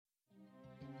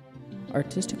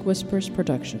Artistic Whispers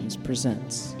Productions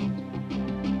presents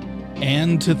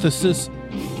Antithesis,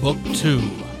 Book 2,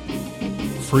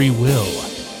 Free Will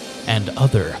and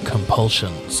Other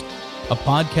Compulsions, a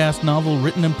podcast novel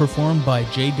written and performed by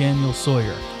J. Daniel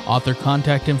Sawyer. Author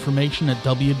contact information at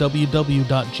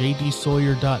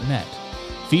www.jdsawyer.net,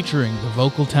 featuring the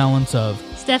vocal talents of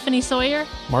Stephanie Sawyer,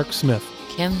 Mark Smith,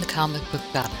 Kim the Comic Book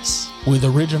Goddess, with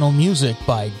original music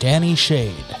by Danny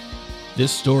Shade.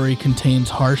 This story contains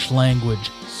harsh language,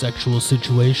 sexual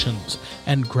situations,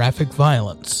 and graphic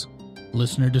violence.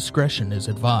 Listener discretion is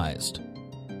advised.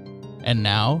 And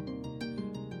now,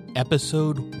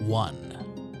 Episode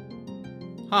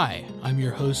 1. Hi, I'm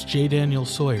your host, J. Daniel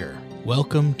Sawyer.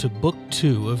 Welcome to Book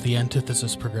 2 of the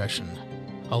Antithesis Progression.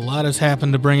 A lot has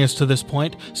happened to bring us to this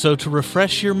point, so to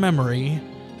refresh your memory,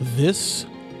 this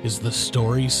is the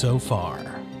story so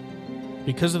far.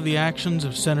 Because of the actions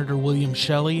of Senator William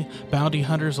Shelley, bounty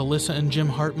hunters Alyssa and Jim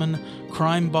Hartman,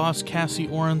 crime boss Cassie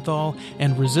Orenthal,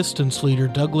 and resistance leader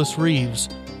Douglas Reeves,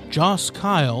 Joss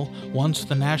Kyle, once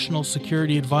the National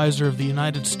Security Advisor of the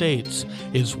United States,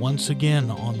 is once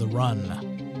again on the run.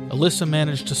 Alyssa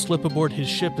managed to slip aboard his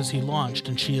ship as he launched,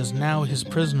 and she is now his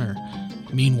prisoner.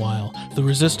 Meanwhile, the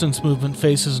resistance movement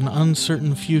faces an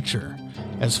uncertain future.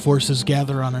 As forces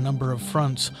gather on a number of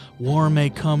fronts, war may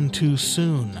come too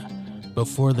soon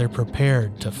before they're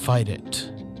prepared to fight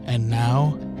it. And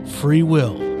now, free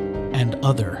will and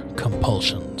other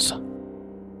compulsions.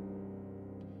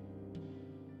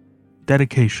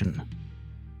 Dedication.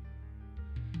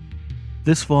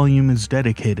 This volume is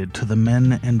dedicated to the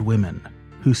men and women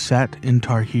who sat in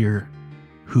Tahrir,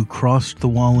 who crossed the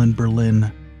wall in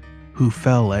Berlin, who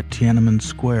fell at Tiananmen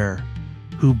Square,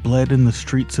 who bled in the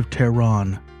streets of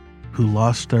Tehran, who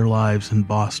lost their lives in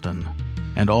Boston,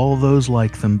 and all those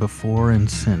like them before and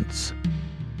since.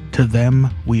 To them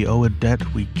we owe a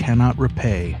debt we cannot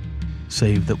repay,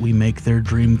 save that we make their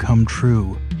dream come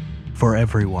true, for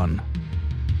everyone,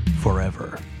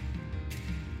 forever.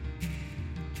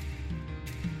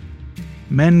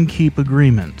 Men keep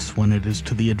agreements when it is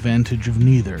to the advantage of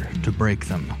neither to break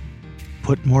them.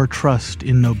 Put more trust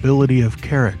in nobility of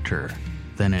character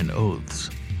than in oaths.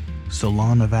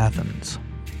 Solon of Athens.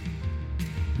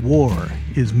 War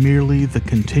is merely the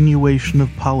continuation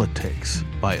of politics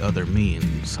by other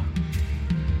means.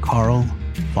 Karl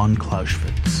von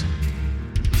Clausewitz.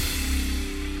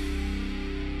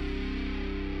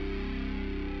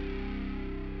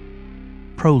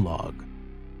 Prologue.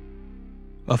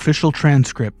 Official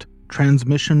transcript.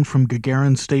 Transmission from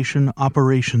Gagarin Station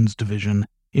Operations Division.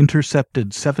 Intercepted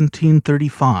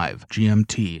 1735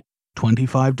 GMT.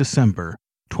 25 December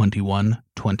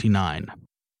 2129.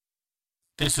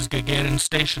 This is Gagarin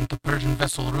Station to Persian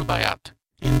vessel Rubaiyat.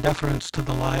 In deference to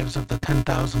the lives of the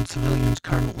 10,000 civilians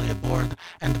currently aboard,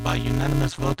 and by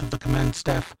unanimous vote of the command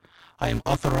staff, I am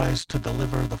authorized to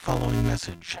deliver the following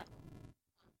message.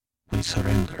 We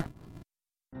surrender.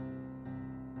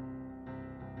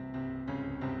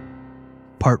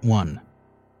 Part 1.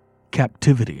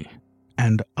 Captivity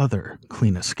and Other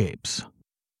Clean Escapes.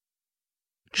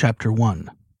 Chapter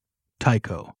 1.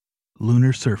 Tycho.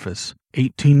 Lunar Surface,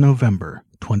 18 November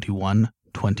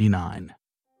 2129.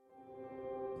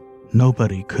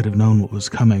 Nobody could have known what was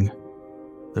coming.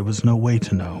 There was no way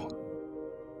to know.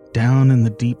 Down in the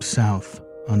deep south,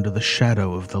 under the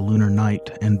shadow of the lunar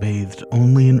night and bathed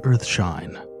only in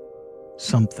earthshine,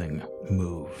 something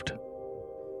moved.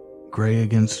 Gray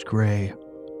against gray,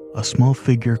 a small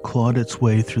figure clawed its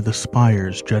way through the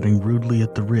spires jutting rudely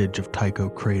at the ridge of Tycho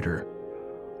Crater.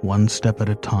 One step at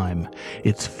a time,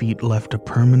 its feet left a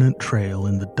permanent trail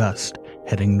in the dust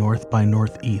heading north by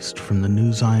northeast from the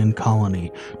New Zion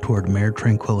colony toward Mare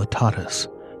Tranquillitatis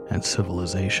and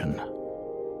civilization.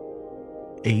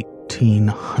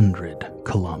 1,800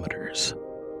 kilometers.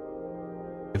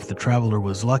 If the traveler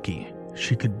was lucky,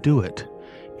 she could do it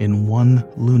in one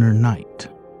lunar night.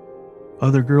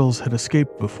 Other girls had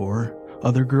escaped before.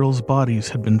 Other girls' bodies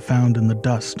had been found in the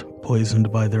dust,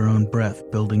 poisoned by their own breath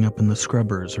building up in the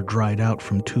scrubbers or dried out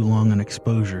from too long an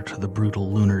exposure to the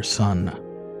brutal lunar sun.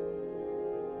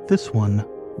 This one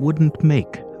wouldn't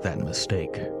make that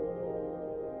mistake.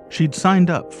 She'd signed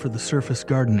up for the surface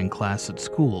gardening class at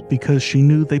school because she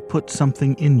knew they put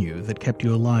something in you that kept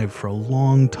you alive for a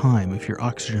long time if your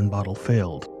oxygen bottle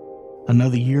failed.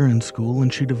 Another year in school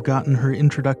and she'd have gotten her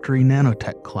introductory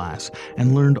nanotech class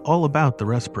and learned all about the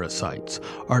respiracytes,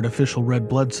 artificial red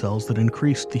blood cells that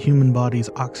increased the human body's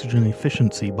oxygen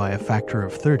efficiency by a factor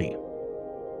of 30.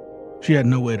 She had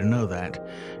no way to know that,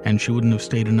 and she wouldn't have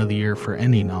stayed another year for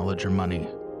any knowledge or money.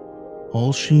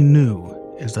 All she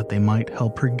knew is that they might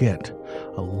help her get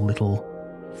a little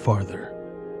farther.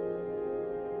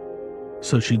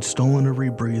 so she'd stolen a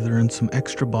rebreather and some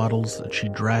extra bottles that she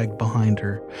dragged behind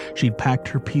her. She'd packed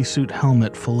her pea suit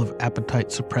helmet full of appetite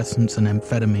suppressants and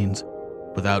amphetamines.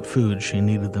 Without food, she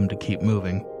needed them to keep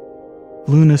moving.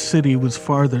 Luna City was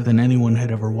farther than anyone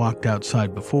had ever walked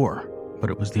outside before, but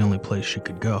it was the only place she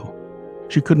could go.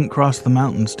 She couldn't cross the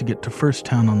mountains to get to First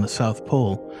Town on the South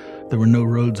Pole. There were no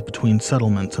roads between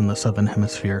settlements in the Southern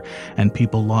Hemisphere, and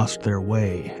people lost their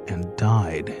way and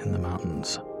died in the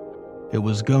mountains. It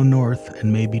was go north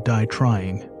and maybe die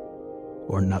trying,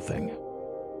 or nothing.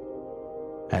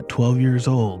 At 12 years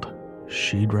old,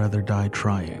 she'd rather die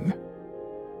trying.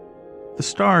 The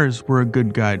stars were a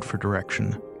good guide for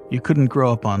direction. You couldn't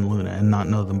grow up on Luna and not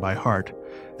know them by heart.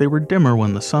 They were dimmer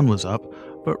when the sun was up,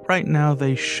 but right now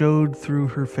they showed through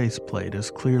her faceplate as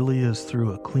clearly as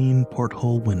through a clean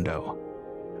porthole window.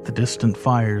 The distant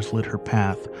fires lit her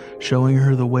path, showing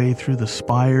her the way through the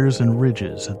spires and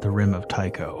ridges at the rim of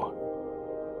Tycho.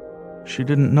 She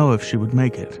didn't know if she would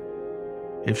make it.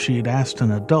 If she had asked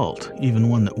an adult, even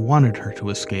one that wanted her to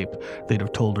escape, they'd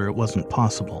have told her it wasn't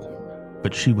possible.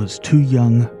 But she was too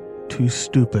young, too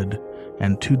stupid,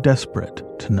 and too desperate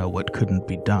to know what couldn't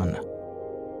be done.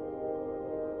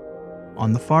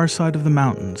 On the far side of the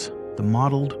mountains, the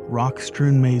mottled,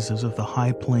 rock-strewn mazes of the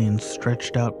high plains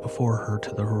stretched out before her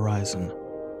to the horizon.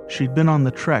 She'd been on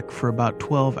the trek for about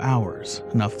 12 hours,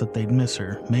 enough that they'd miss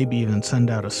her, maybe even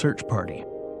send out a search party.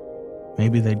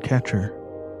 Maybe they'd catch her.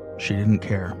 She didn't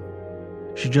care.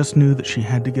 She just knew that she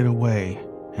had to get away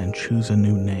and choose a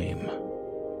new name.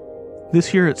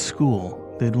 This year at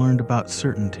school, they'd learned about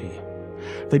certainty.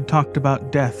 They'd talked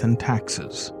about death and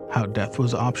taxes, how death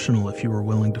was optional if you were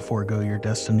willing to forego your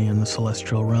destiny in the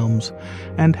celestial realms,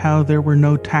 and how there were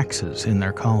no taxes in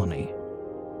their colony.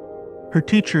 Her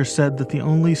teacher said that the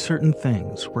only certain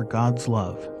things were God's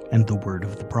love and the word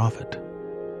of the prophet.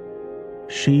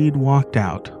 She'd walked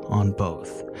out on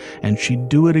both, and she'd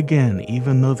do it again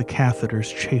even though the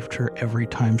catheters chafed her every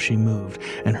time she moved,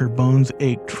 and her bones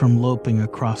ached from loping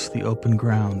across the open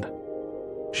ground.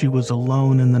 She was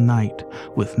alone in the night,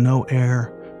 with no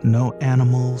air, no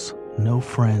animals, no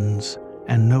friends,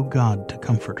 and no God to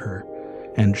comfort her,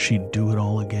 and she'd do it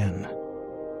all again.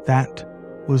 That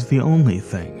was the only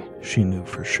thing she knew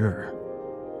for sure.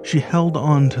 She held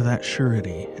on to that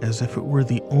surety as if it were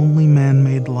the only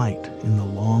man-made light in the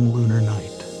long lunar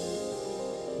night.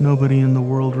 Nobody in the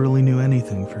world really knew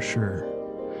anything for sure.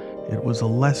 It was a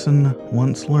lesson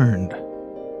once learned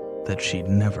that she'd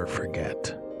never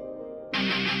forget.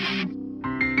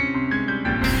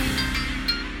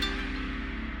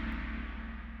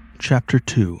 Chapter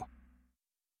 2.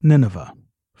 Nineveh,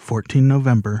 14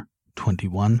 November,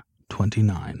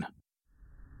 2129.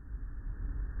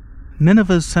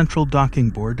 Nineveh's central docking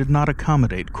board did not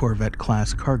accommodate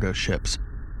Corvette-class cargo ships.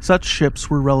 Such ships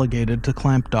were relegated to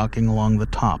clamp docking along the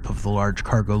top of the large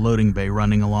cargo loading bay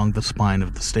running along the spine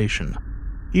of the station.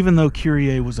 Even though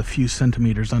Kyrie was a few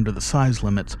centimeters under the size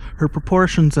limits, her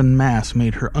proportions and mass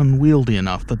made her unwieldy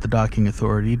enough that the docking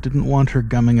authority didn't want her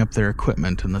gumming up their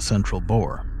equipment in the central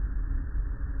bore.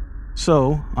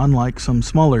 So, unlike some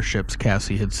smaller ships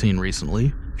Cassie had seen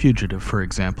recently, Fugitive for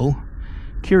example,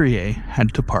 Kyrie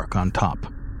had to park on top.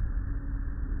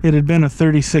 It had been a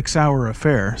 36-hour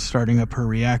affair, starting up her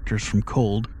reactors from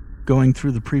cold, going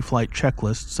through the pre-flight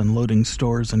checklists and loading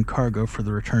stores and cargo for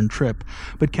the return trip,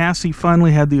 but Cassie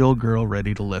finally had the old girl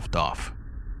ready to lift off.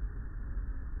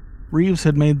 Reeves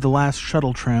had made the last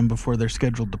shuttle tram before their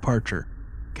scheduled departure.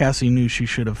 Cassie knew she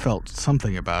should have felt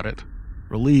something about it.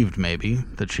 Relieved, maybe,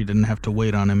 that she didn't have to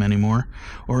wait on him anymore,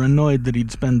 or annoyed that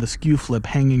he'd spend the skew flip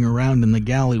hanging around in the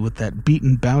galley with that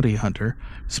beaten bounty hunter,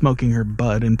 smoking her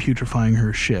bud and putrefying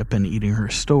her ship and eating her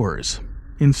stores.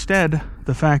 Instead,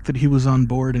 the fact that he was on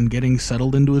board and getting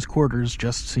settled into his quarters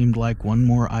just seemed like one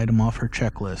more item off her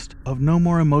checklist, of no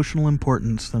more emotional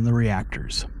importance than the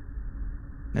reactors.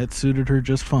 It suited her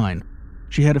just fine.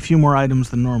 She had a few more items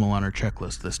than normal on her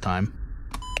checklist this time.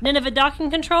 Nineveh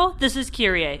Docking Control, this is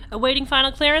Kyrie. Awaiting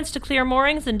final clearance to clear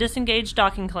moorings and disengage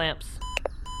docking clamps.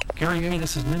 Kyrie,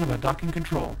 this is Nineveh Docking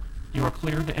Control. You are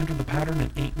cleared to enter the pattern in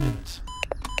 8 minutes.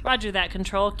 Roger that,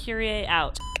 Control. Kyrie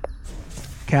out.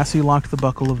 Cassie locked the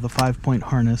buckle of the 5-point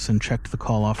harness and checked the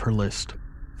call off her list.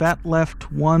 That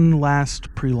left one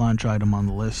last pre-launch item on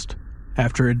the list.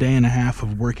 After a day and a half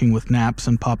of working with naps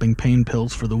and popping pain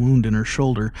pills for the wound in her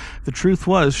shoulder, the truth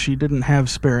was she didn't have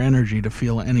spare energy to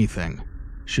feel anything.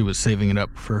 She was saving it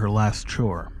up for her last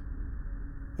chore.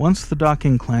 Once the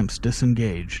docking clamps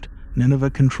disengaged,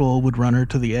 Nineveh Control would run her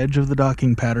to the edge of the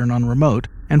docking pattern on remote,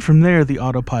 and from there the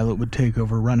autopilot would take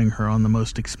over running her on the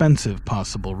most expensive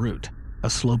possible route, a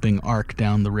sloping arc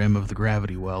down the rim of the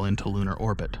gravity well into lunar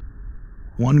orbit.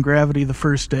 1 gravity the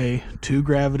first day, 2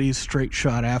 gravities straight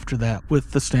shot after that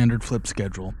with the standard flip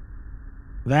schedule.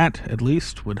 That, at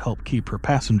least, would help keep her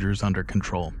passengers under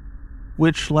control,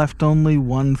 which left only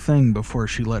one thing before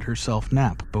she let herself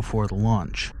nap before the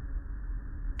launch.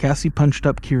 Cassie punched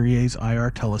up Kyrie's IR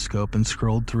telescope and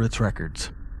scrolled through its records.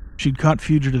 She'd caught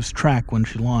Fugitive's track when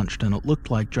she launched, and it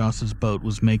looked like Joss's boat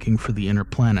was making for the inner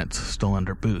planets, still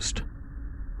under boost.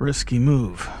 Risky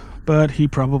move, but he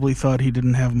probably thought he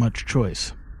didn't have much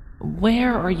choice.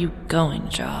 Where are you going,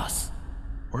 Joss?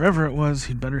 Wherever it was,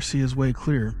 he'd better see his way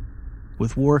clear.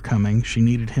 With war coming, she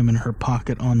needed him in her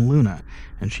pocket on Luna,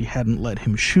 and she hadn't let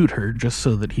him shoot her just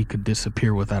so that he could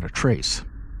disappear without a trace.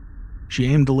 She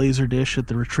aimed a laser dish at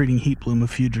the retreating heat plume of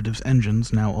Fugitive's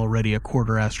engines, now already a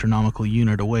quarter astronomical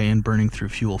unit away and burning through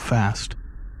fuel fast.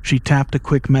 She tapped a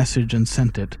quick message and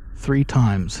sent it 3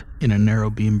 times in a narrow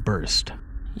beam burst.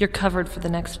 You're covered for the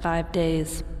next 5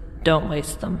 days. Don't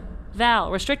waste them. Val,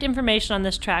 restrict information on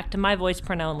this track to my voice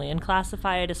print only and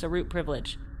classify it as a root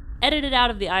privilege. Edit it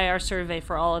out of the IR survey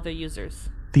for all other users.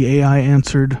 The AI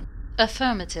answered,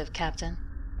 Affirmative, Captain.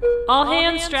 All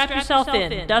hands, strap yourself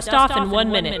in. Dust off in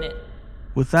 1 minute.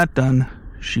 With that done,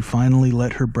 she finally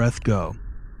let her breath go.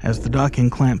 As the docking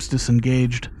clamps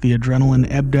disengaged, the adrenaline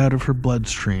ebbed out of her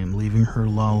bloodstream, leaving her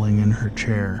lolling in her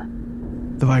chair.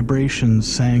 The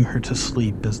vibrations sang her to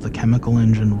sleep as the chemical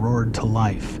engine roared to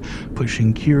life,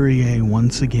 pushing Kyrie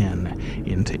once again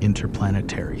into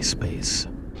interplanetary space.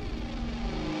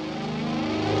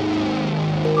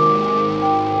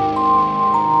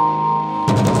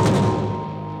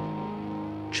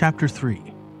 Chapter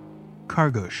 3.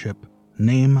 Cargo Ship,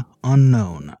 Name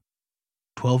Unknown.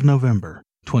 12 November,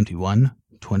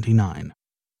 2129.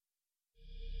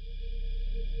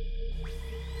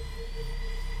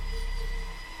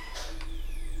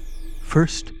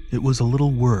 First, it was a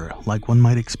little whir, like one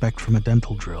might expect from a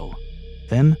dental drill.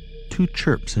 Then, 2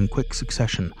 chirps in quick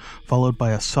succession, followed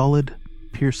by a solid,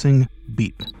 piercing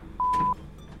beep.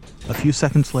 A few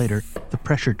seconds later, the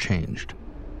pressure changed.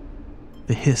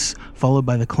 The hiss, followed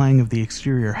by the clang of the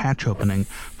exterior hatch opening,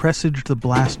 presaged the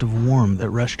blast of warmth that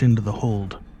rushed into the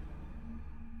hold.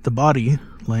 The body,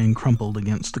 laying crumpled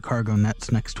against the cargo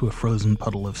nets next to a frozen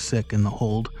puddle of sick in the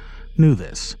hold, knew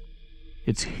this.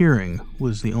 Its hearing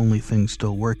was the only thing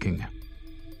still working.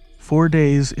 4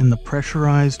 days in the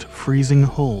pressurized, freezing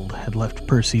hold had left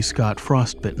Percy Scott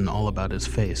frostbitten all about his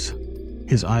face.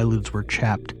 His eyelids were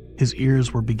chapped, his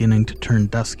ears were beginning to turn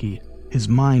dusky. His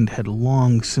mind had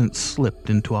long since slipped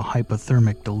into a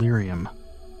hypothermic delirium.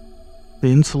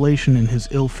 The insulation in his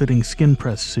ill-fitting skin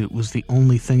press suit was the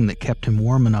only thing that kept him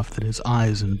warm enough that his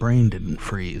eyes and brain didn't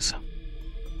freeze.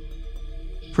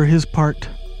 For his part,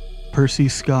 Percy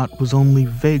Scott was only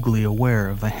vaguely aware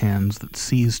of the hands that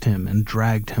seized him and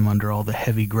dragged him under all the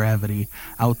heavy gravity,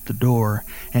 out the door,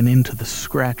 and into the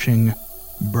scratching,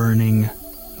 burning,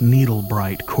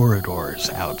 needle-bright corridors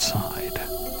outside.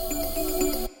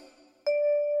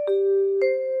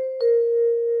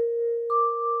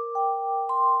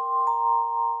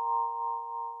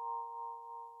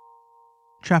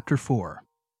 Chapter 4.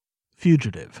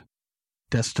 Fugitive.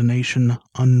 Destination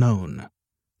Unknown.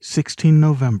 16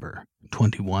 November,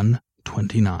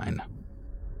 2129.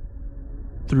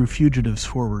 Through Fugitive's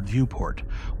forward viewport,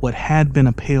 what had been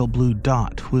a pale blue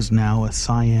dot was now a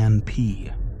cyan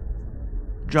P.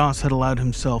 Joss had allowed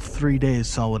himself 3 days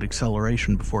solid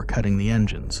acceleration before cutting the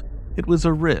engines. It was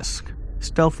a risk.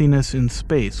 Stealthiness in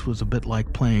space was a bit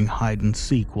like playing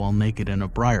hide-and-seek while naked in a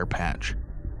briar patch.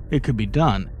 It could be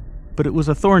done, but it was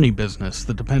a thorny business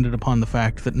that depended upon the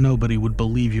fact that nobody would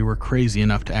believe you were crazy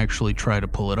enough to actually try to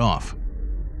pull it off.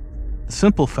 The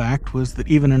simple fact was that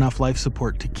even enough life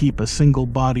support to keep a single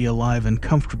body alive and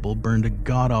comfortable burned a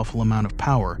god-awful amount of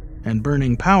power, and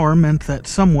burning power meant that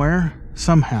somewhere,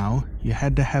 somehow, you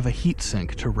had to have a heat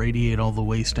sink to radiate all the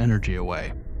waste energy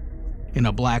away. In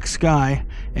a black sky,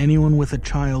 anyone with a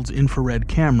child's infrared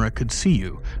camera could see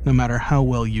you, no matter how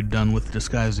well you'd done with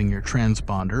disguising your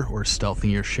transponder or stealthing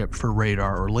your ship for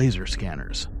radar or laser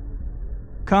scanners.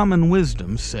 Common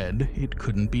wisdom said it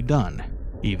couldn't be done,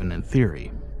 even in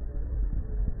theory.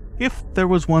 If there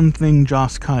was one thing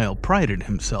Joss Kyle prided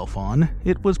himself on,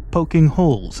 it was poking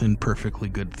holes in perfectly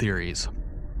good theories.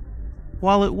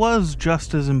 While it was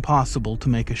just as impossible to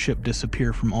make a ship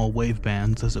disappear from all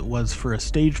wavebands as it was for a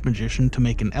stage magician to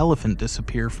make an elephant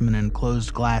disappear from an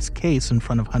enclosed glass case in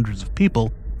front of hundreds of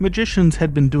people, magicians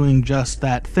had been doing just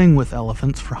that thing with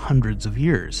elephants for hundreds of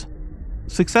years.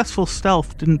 Successful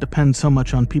stealth didn't depend so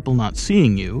much on people not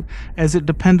seeing you, as it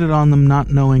depended on them not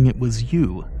knowing it was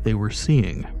you they were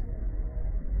seeing.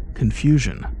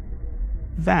 Confusion.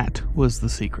 That was the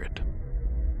secret.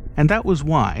 And that was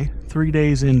why, 3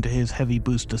 days into his heavy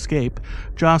boost escape,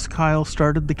 Joss Kyle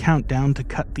started the countdown to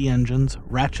cut the engines,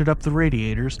 ratchet up the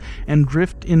radiators, and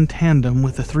drift in tandem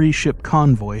with a 3-ship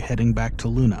convoy heading back to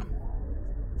Luna.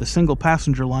 The single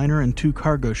passenger liner and 2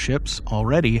 cargo ships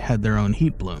already had their own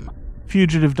heat bloom.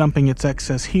 Fugitive dumping its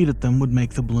excess heat at them would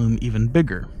make the bloom even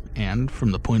bigger, and,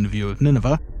 from the point of view of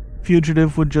Nineveh,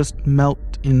 Fugitive would just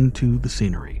melt into the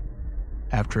scenery.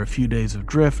 After a few days of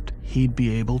drift, he'd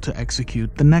be able to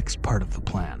execute the next part of the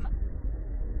plan.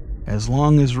 As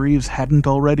long as Reeves hadn't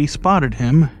already spotted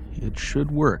him, it should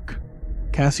work.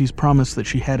 Cassie's promise that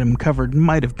she had him covered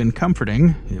might have been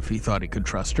comforting, if he thought he could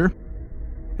trust her.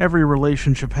 Every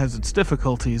relationship has its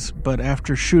difficulties, but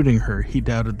after shooting her, he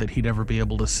doubted that he'd ever be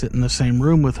able to sit in the same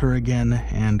room with her again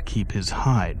and keep his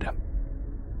hide.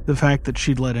 The fact that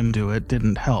she'd let him do it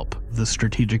didn't help. The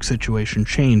strategic situation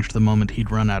changed the moment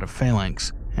he'd run out of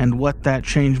phalanx, and what that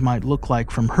change might look like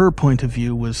from her point of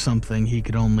view was something he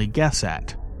could only guess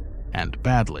at, and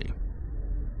badly.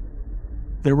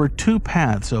 There were 2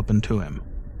 paths open to him: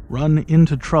 run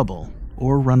into trouble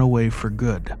or run away for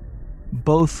good.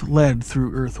 Both led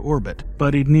through Earth orbit,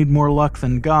 but he'd need more luck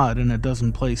than God in a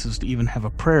dozen places to even have a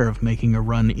prayer of making a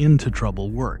run into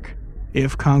trouble work.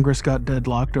 If Congress got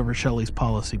deadlocked over Shelley's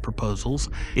policy proposals,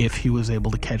 if he was able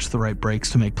to catch the right breaks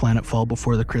to make Planetfall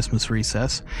before the Christmas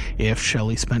recess, if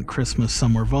Shelley spent Christmas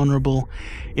somewhere vulnerable,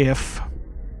 if...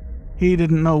 He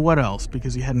didn't know what else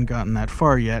because he hadn't gotten that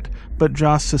far yet, but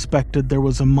Joss suspected there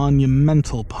was a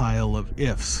monumental pile of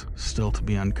ifs still to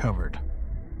be uncovered.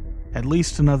 At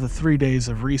least another 3 days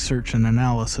of research and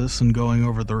analysis and going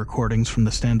over the recordings from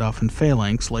the standoff in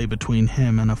Phalanx lay between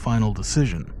him and a final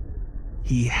decision.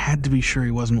 He had to be sure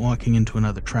he wasn't walking into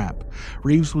another trap.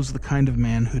 Reeves was the kind of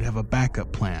man who'd have a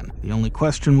backup plan. The only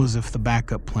question was if the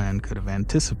backup plan could have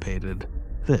anticipated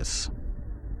this.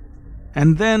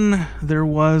 And then there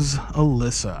was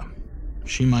Alyssa.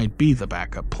 She might be the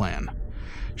backup plan.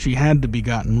 She had to be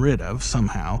gotten rid of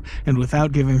somehow, and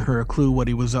without giving her a clue what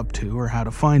he was up to or how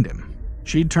to find him.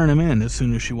 She'd turn him in as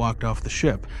soon as she walked off the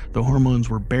ship. The hormones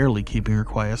were barely keeping her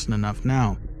quiescent enough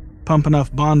now. Pump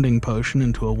enough bonding potion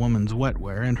into a woman's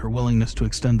wetware, and her willingness to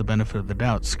extend the benefit of the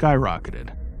doubt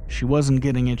skyrocketed. She wasn't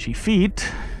getting itchy feet,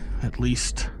 at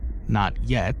least not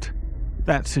yet.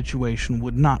 That situation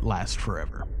would not last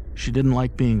forever. She didn't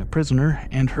like being a prisoner,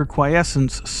 and her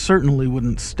quiescence certainly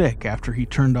wouldn't stick after he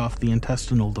turned off the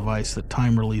intestinal device that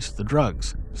time-released the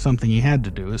drugs, something he had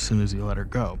to do as soon as he let her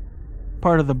go.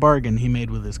 Part of the bargain he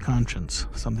made with his conscience,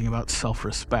 something about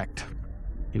self-respect.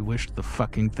 He wished the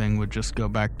fucking thing would just go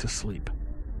back to sleep.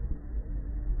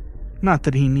 Not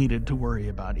that he needed to worry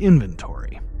about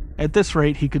inventory. At this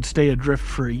rate, he could stay adrift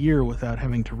for a year without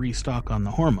having to restock on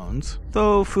the hormones,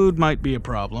 though food might be a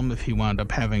problem if he wound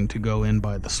up having to go in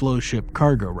by the slow ship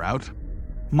cargo route.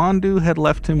 Mondu had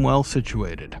left him well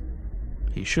situated.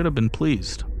 He should have been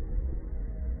pleased.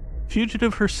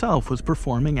 Fugitive herself was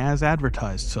performing as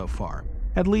advertised so far,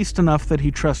 at least enough that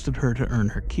he trusted her to earn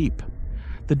her keep.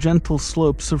 The gentle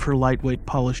slopes of her lightweight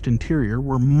polished interior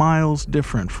were miles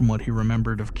different from what he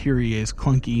remembered of Kyrie's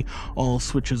clunky, all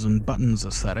switches and buttons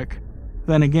aesthetic.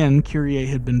 Then again, Kyrie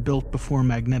had been built before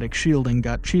magnetic shielding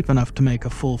got cheap enough to make a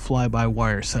full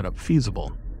fly-by-wire setup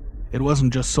feasible. It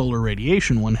wasn't just solar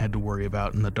radiation one had to worry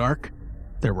about in the dark.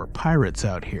 There were pirates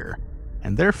out here,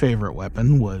 and their favorite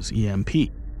weapon was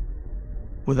EMP.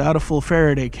 Without a full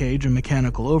Faraday cage and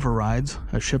mechanical overrides,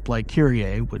 a ship like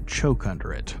Kyrie would choke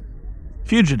under it.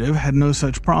 Fugitive had no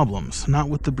such problems, not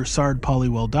with the Broussard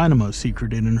Polywell dynamo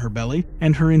secreted in her belly,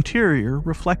 and her interior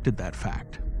reflected that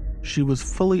fact. She was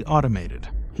fully automated.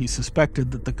 He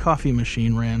suspected that the coffee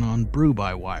machine ran on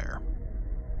brew-by-wire.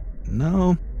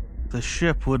 No, the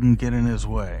ship wouldn't get in his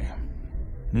way.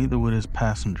 Neither would his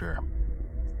passenger.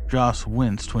 Joss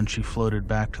winced when she floated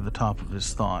back to the top of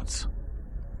his thoughts.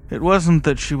 It wasn't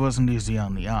that she wasn't easy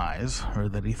on the eyes, or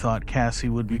that he thought Cassie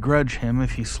would begrudge him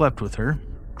if he slept with her.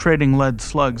 Trading lead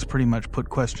slugs pretty much put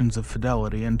questions of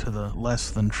fidelity into the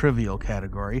less-than-trivial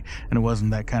category, and it wasn't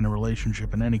that kind of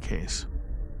relationship in any case.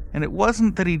 And it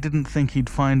wasn't that he didn't think he'd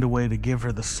find a way to give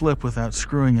her the slip without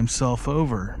screwing himself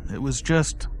over. It was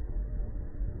just...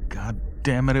 God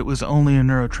damn it, it was only a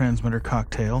neurotransmitter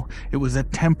cocktail. It was a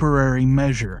temporary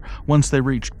measure. Once they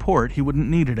reached port, he wouldn't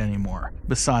need it anymore.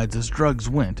 Besides, as drugs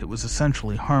went, it was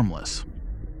essentially harmless.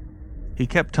 He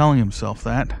kept telling himself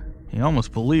that. He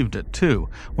almost believed it, too,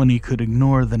 when he could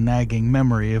ignore the nagging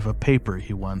memory of a paper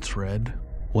he once read.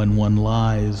 When one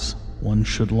lies, one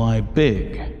should lie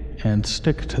big and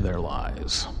stick to their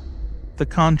lies. The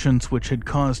conscience which had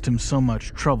caused him so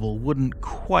much trouble wouldn't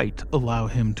quite allow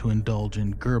him to indulge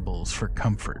in Goebbels for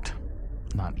comfort.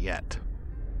 Not yet.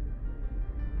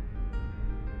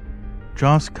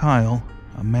 Joss Kyle,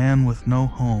 a man with no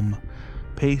home,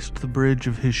 paced the bridge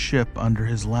of his ship under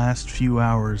his last few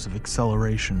hours of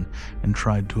acceleration and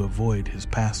tried to avoid his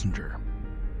passenger.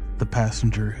 The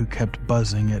passenger who kept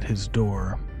buzzing at his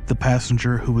door. The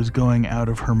passenger who was going out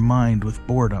of her mind with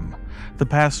boredom. The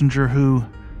passenger who,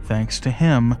 thanks to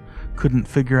him, couldn't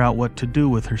figure out what to do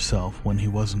with herself when he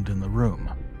wasn't in the room.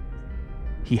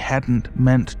 He hadn't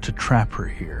meant to trap her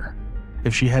here.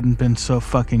 If she hadn't been so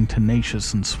fucking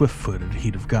tenacious and swift-footed,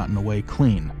 he'd have gotten away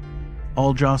clean.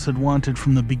 All Joss had wanted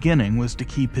from the beginning was to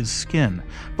keep his skin,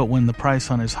 but when the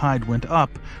price on his hide went up,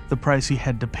 the price he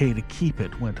had to pay to keep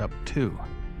it went up too.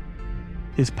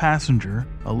 His passenger,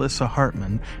 Alyssa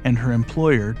Hartman, and her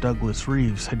employer, Douglas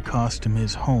Reeves, had cost him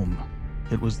his home.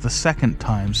 It was the second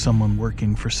time someone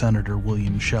working for Senator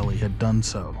William Shelley had done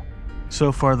so.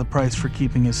 So far, the price for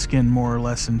keeping his skin more or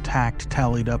less intact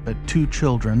tallied up at 2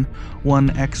 children,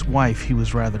 1 ex-wife he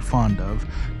was rather fond of,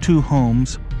 2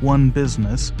 homes, 1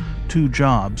 business, 2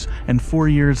 jobs, and 4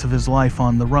 years of his life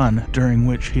on the run, during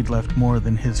which he'd left more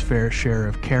than his fair share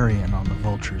of carrion on the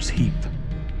vulture's heap.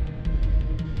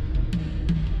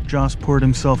 Joss poured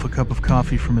himself a cup of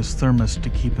coffee from his thermos to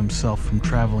keep himself from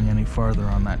traveling any farther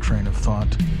on that train of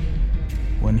thought.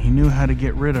 When he knew how to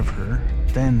get rid of her,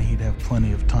 then he'd have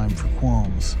plenty of time for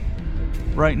qualms.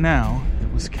 Right now,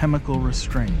 it was chemical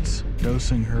restraints.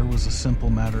 Dosing her was a simple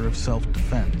matter of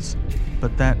self-defense.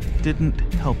 But that didn't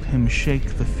help him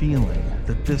shake the feeling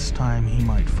that this time he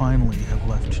might finally have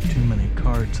left too many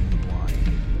cards in the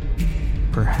blind.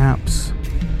 Perhaps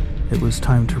it was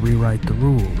time to rewrite the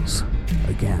rules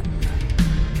again.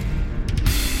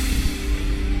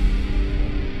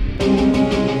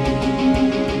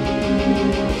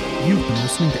 You've been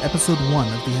listening to Episode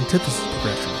 1 of the Antithesis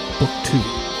Progression, Book 2,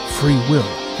 Free Will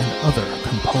and Other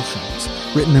Compulsions,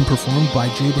 written and performed by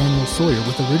J. Daniel Sawyer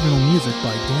with original music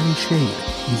by Danny Shade,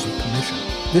 user permission.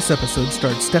 This episode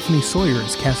starred Stephanie Sawyer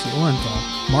as Cassie Orenthal,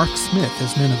 Mark Smith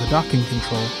as Nineveh Docking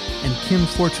Control, and Kim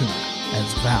Fortuner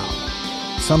as Val.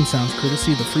 Some sounds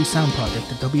courtesy of the Free Sound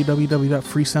Project at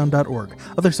www.freesound.org.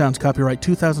 Other sounds copyright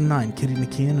 2009, Kitty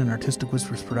Nakian and Artistic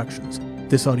Whispers Productions.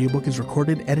 This audiobook is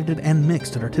recorded, edited, and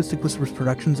mixed at Artistic Whispers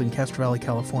Productions in Castro Valley,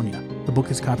 California. The book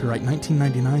is copyright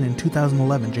 1999 and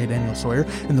 2011, J. Daniel Sawyer,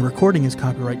 and the recording is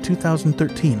copyright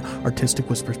 2013, Artistic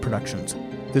Whispers Productions.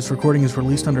 This recording is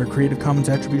released under a Creative Commons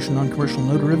Attribution Non-Commercial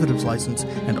No Derivatives license,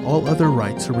 and all other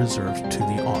rights are reserved to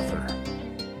the author.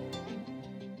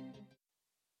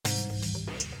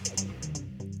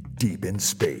 Deep in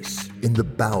space, in the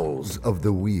bowels of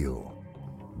the wheel,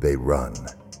 they run.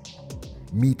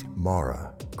 Meet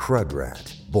Mara, Crud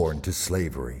Rat, born to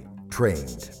slavery,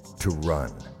 trained to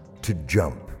run, to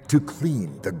jump, to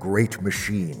clean the great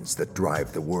machines that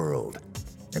drive the world.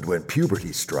 And when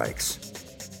puberty strikes,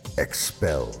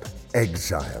 expelled,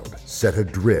 exiled, set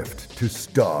adrift to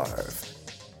starve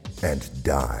and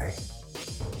die.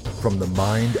 From the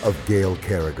mind of Gail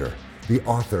Carriger, the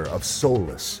author of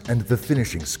Soulless and the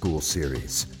Finishing School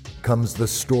series, comes the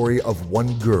story of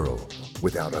one girl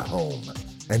without a home,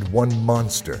 and one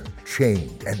monster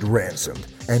chained and ransomed,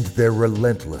 and their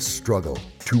relentless struggle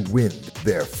to win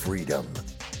their freedom.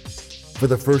 For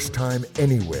the first time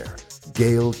anywhere,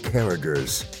 Gail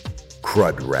Carriger's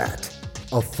Crud Rat.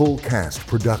 A full cast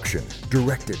production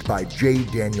directed by J.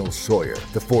 Daniel Sawyer,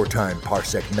 the 4-time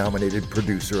Parsec-nominated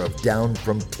producer of Down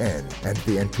from 10 and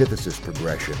The Antithesis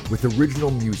Progression, with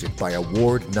original music by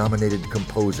award-nominated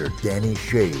composer Danny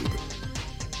Shade.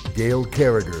 Gail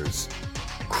Carriger's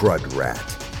Crud Rat.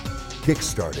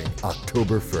 Kickstarting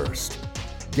October 1st.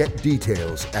 Get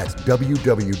details at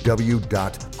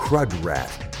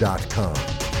www.crudrat.com.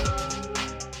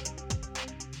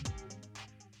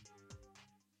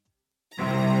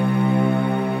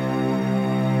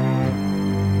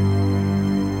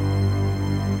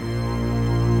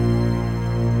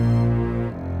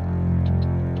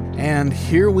 And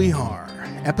here we are,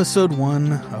 Episode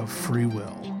 1 of Free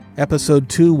Will. Episode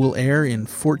 2 will air in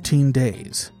 14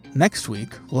 days. Next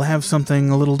week, we'll have something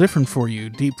a little different for you,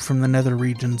 deep from the nether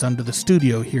regions under the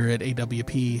studio here at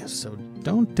AWP, so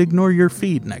don't ignore your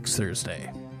feed next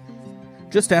Thursday.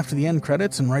 Just after the end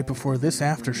credits and right before this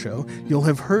after show, you'll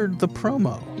have heard the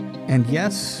promo. And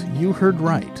yes, you heard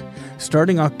right.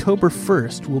 Starting October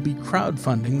 1st, we'll be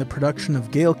crowdfunding the production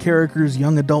of Gail Carriger's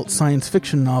young adult science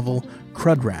fiction novel,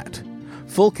 Crud Rat.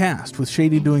 Full cast with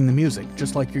Shady doing the music,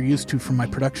 just like you're used to from my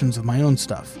productions of my own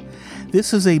stuff.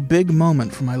 This is a big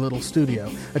moment for my little studio,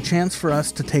 a chance for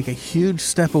us to take a huge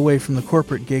step away from the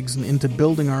corporate gigs and into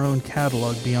building our own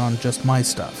catalog beyond just my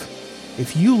stuff.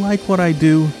 If you like what I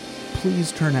do,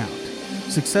 please turn out.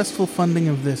 Successful funding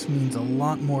of this means a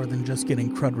lot more than just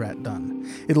getting Crudrat done.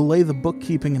 It'll lay the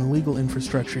bookkeeping and legal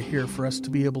infrastructure here for us to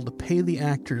be able to pay the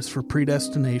actors for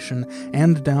Predestination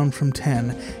and Down from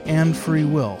 10 and Free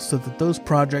Will, so that those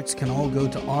projects can all go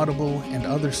to Audible and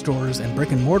other stores and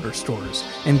brick-and-mortar stores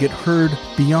and get heard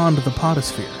beyond the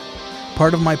potosphere.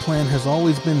 Part of my plan has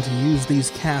always been to use these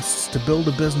casts to build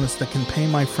a business that can pay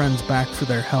my friends back for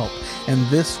their help, and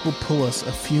this will pull us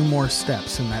a few more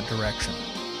steps in that direction.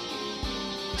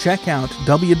 Check out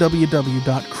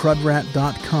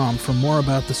www.crudrat.com for more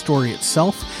about the story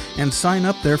itself, and sign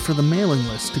up there for the mailing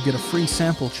list to get a free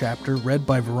sample chapter read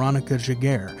by Veronica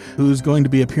Jaguar, who's going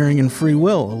to be appearing in Free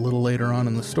Will a little later on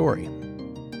in the story.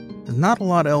 There's not a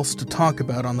lot else to talk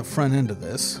about on the front end of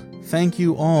this. Thank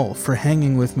you all for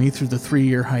hanging with me through the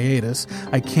 3-year hiatus.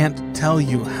 I can't tell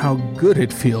you how good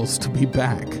it feels to be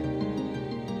back.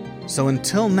 So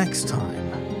until next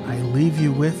time, I leave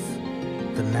you with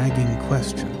the nagging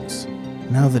questions.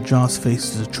 Now that Joss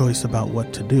faces a choice about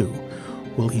what to do,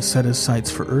 will he set his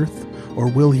sights for Earth, or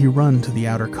will he run to the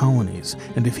outer colonies?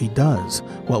 And if he does,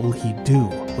 what will he do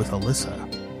with Alyssa?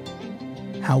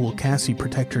 How will Cassie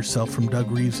protect herself from Doug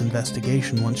Reeves'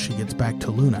 investigation once she gets back to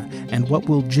Luna? And what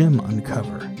will Jim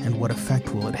uncover, and what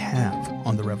effect will it have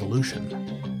on the revolution?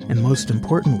 And most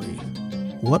importantly,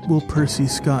 what will Percy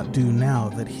Scott do now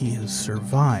that he has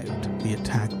survived the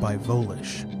attack by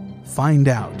Volish? Find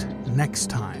out next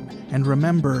time, and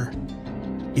remember,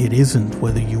 it isn't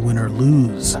whether you win or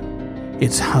lose,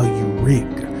 it's how you rig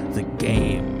the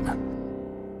game.